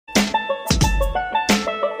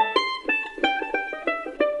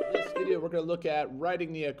going to look at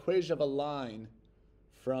writing the equation of a line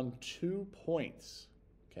from 2 points.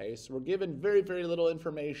 Okay, so we're given very, very little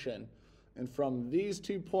information. And from these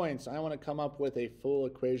 2 points, I want to come up with a full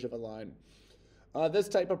equation of a line. This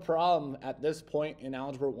type of problem at this point in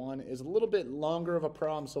Algebra 1 is a little bit longer of a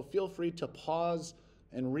problem, so feel free to pause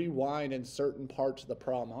and rewind in certain parts of the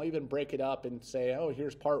problem. I'll even break it up and say, oh,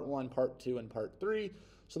 here's part 1, part 2, and part 3.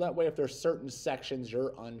 So that way, if there's certain sections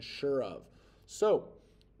you're unsure of. So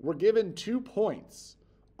we're given 2 points.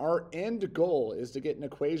 Our end goal is to get an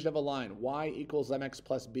equation of a line, y equals mx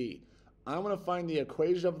plus b. I want to find the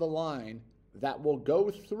equation of the line that will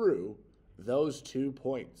go through those 2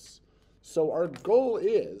 points. So our goal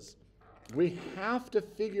is we have to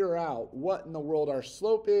figure out what in the world our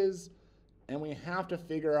slope is, and we have to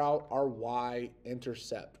figure out our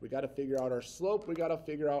y-intercept. We got to figure out our slope. We got to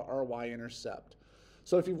figure out our y-intercept.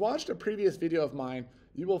 So if you've watched a previous video of mine,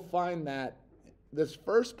 you will find that this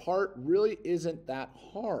first part really isn't that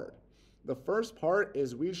hard. The first part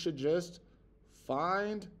is we should just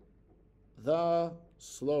find the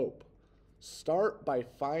slope. Start by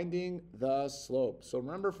finding the slope. So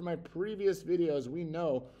remember from my previous videos, we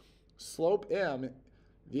know slope m,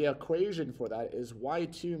 the equation for that is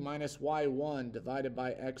y2 minus y1 divided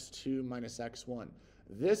by x2 minus x1.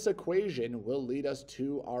 This equation will lead us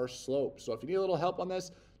to our slope. So if you need a little help on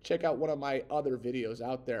this, check out one of my other videos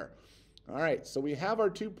out there. All right, so we have our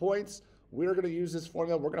 2 points. We're going to use this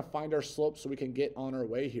formula. We're going to find our slope so we can get on our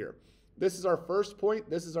way here. This is our first point.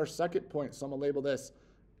 This is our second point. So I'm going to label this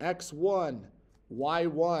x1,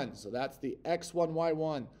 y1. So that's the x1,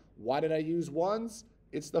 y1. Why did I use ones?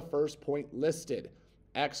 It's the first point listed.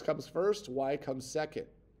 X comes first, y comes second.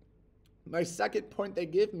 My second point they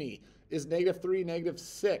give me is -3,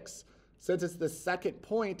 -6. Since it's the second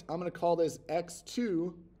point, I'm going to call this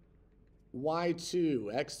x2,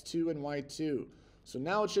 y2, x2 and y2. So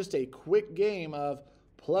now it's just a quick game of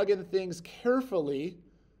plug in things carefully,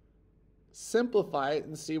 simplify it,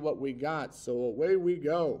 and see what we got. So away we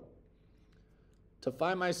go. To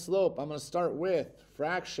find my slope, I'm going to start with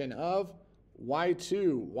fraction of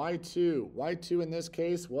y2. Y2 in this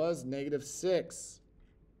case was -6.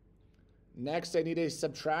 Next, I need a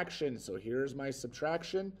subtraction. So here's my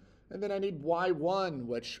subtraction. And then I need y1,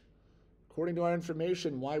 which, according to our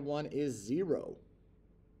information, y1 is 0.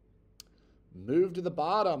 Move to the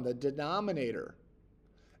bottom, the denominator.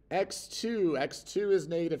 x2 is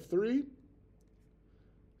 -3.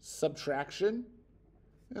 Subtraction.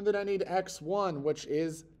 And then I need x1, which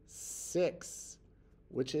is 6.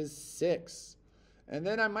 And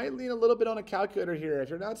then I might lean a little bit on a calculator here. If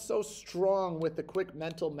you're not so strong with the quick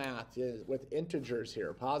mental math, with integers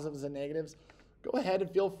here, positives and negatives, go ahead and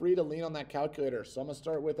feel free to lean on that calculator. So I'm going to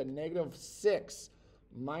start with a -6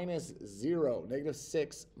 minus 0.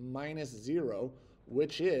 -6 minus 0,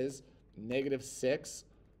 which is -6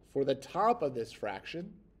 for the top of this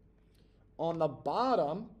fraction. On the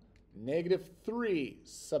bottom, -3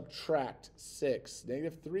 subtract 6.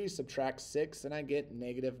 -3 subtract 6, and I get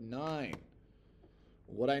 -9.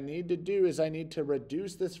 What I need to do is I need to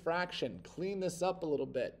reduce this fraction, clean this up a little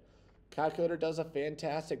bit. Calculator does a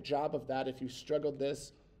fantastic job of that if you struggled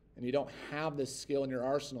this and you don't have this skill in your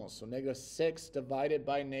arsenal. So -6 divided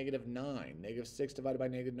by -9. -6 divided by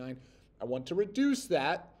 -9. I want to reduce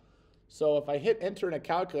that. So if I hit enter in a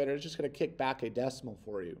calculator, it's just going to kick back a decimal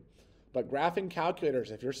for you. But graphing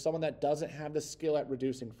calculators, if you're someone that doesn't have the skill at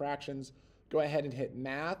reducing fractions, go ahead and hit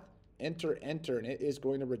math, enter, and it is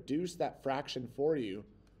going to reduce that fraction for you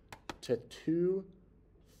to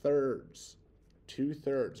 2/3.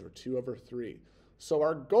 2/3, or 2/3. So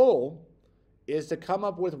our goal is to come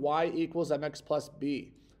up with y equals mx plus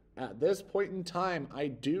b. At this point in time, I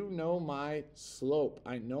do know my slope.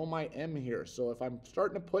 I know my m here. So if I'm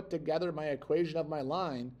starting to put together my equation of my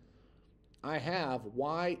line, I have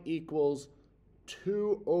y equals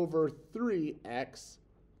 2/3x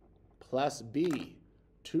plus b.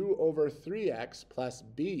 2/3x plus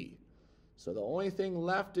b. So the only thing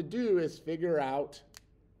left to do is figure out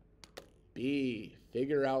b.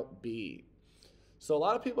 So a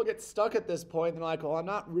lot of people get stuck at this point and they're like, well, I'm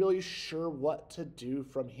not really sure what to do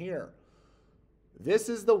from here. This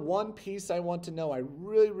is the one piece I want to know. I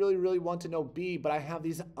really want to know b, but I have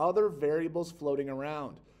these other variables floating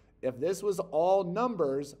around. If this was all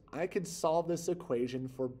numbers, I could solve this equation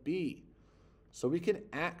for b. So we can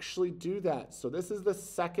actually do that. So this is the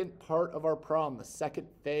second part of our problem, the second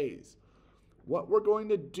phase. What we're going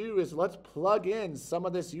to do is let's plug in some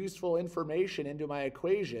of this useful information into my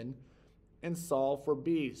equation and solve for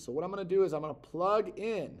b. So what I'm going to do is I'm going to plug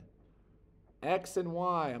in x and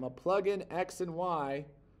y. I'm going to plug in x and y,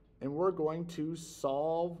 and we're going to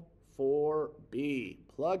solve for b.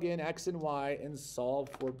 Plug in x and y and solve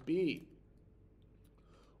for b.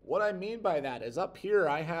 What I mean by that is up here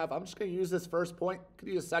I'm just going to use this first point. Could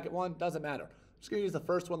use a second one, doesn't matter. I'm just going to use the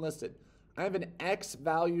first one listed. I have an x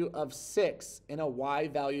value of 6 and a y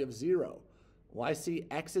value of 0. Well, I see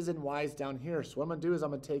x's and y's down here. So what I'm going to do is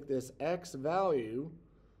I'm going to take this x value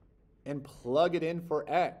and plug it in for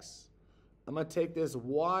x. I'm going to take this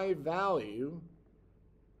y value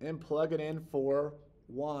and plug it in for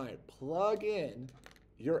y. Plug in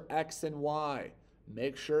your x and y.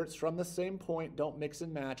 Make sure it's from the same point. Don't mix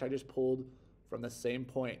and match. I just pulled from the same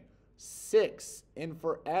point. 6 in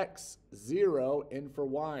for x, 0 in for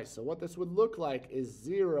y. So what this would look like is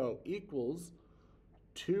 0 equals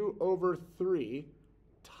 2 over 3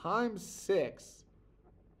 times 6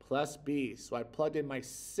 plus b. So I plugged in my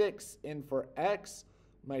 6 in for x,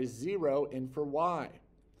 my 0 in for y.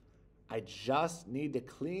 I just need to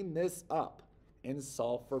clean this up and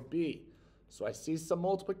solve for b. So I see some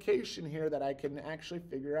multiplication here that I can actually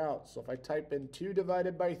figure out. So if I type in 2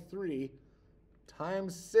 divided by 3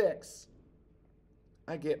 times 6,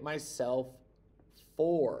 I get myself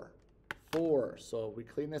 4. 4. So we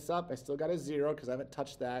clean this up. I still got a 0 because I haven't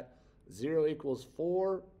touched that. 0 equals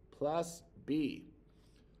 4 plus b.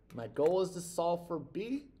 My goal is to solve for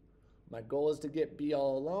b. My goal is to get b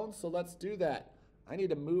all alone, so let's do that. I need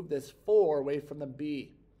to move this 4 away from the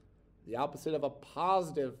b. The opposite of a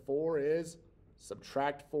positive 4 is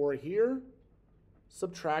subtract 4 here,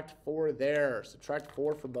 subtract 4 there. Subtract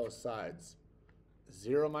 4 from both sides.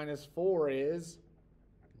 0 minus 4 is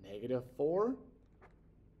negative 4.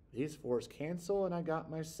 These 4's cancel, and I got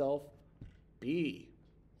myself b.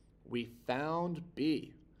 We found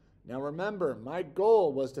b. Now remember, my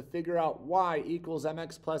goal was to figure out y equals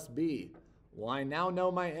mx plus b. Well, I now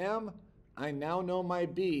know my m. I now know my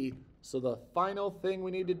b. So the final thing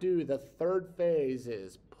we need to do, the third phase,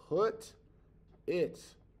 is put it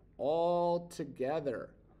all together.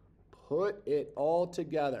 Put it all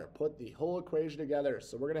together. Put the whole equation together.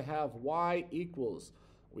 So we're going to have y equals,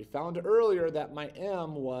 we found earlier that my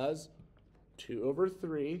m was 2 over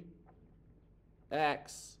 3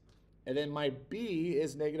 x, and then my b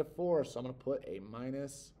is negative 4. So I'm going to put a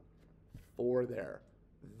minus 4 there.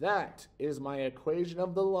 That is my equation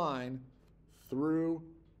of the line through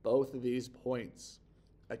both of these points.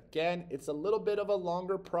 Again, it's a little bit of a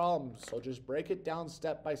longer problem, so just break it down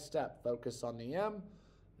step by step. Focus on the m,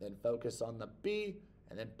 then focus on the b,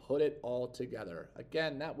 and then put it all together.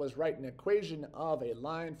 Again, that was write an equation of a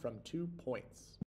line from 2 points.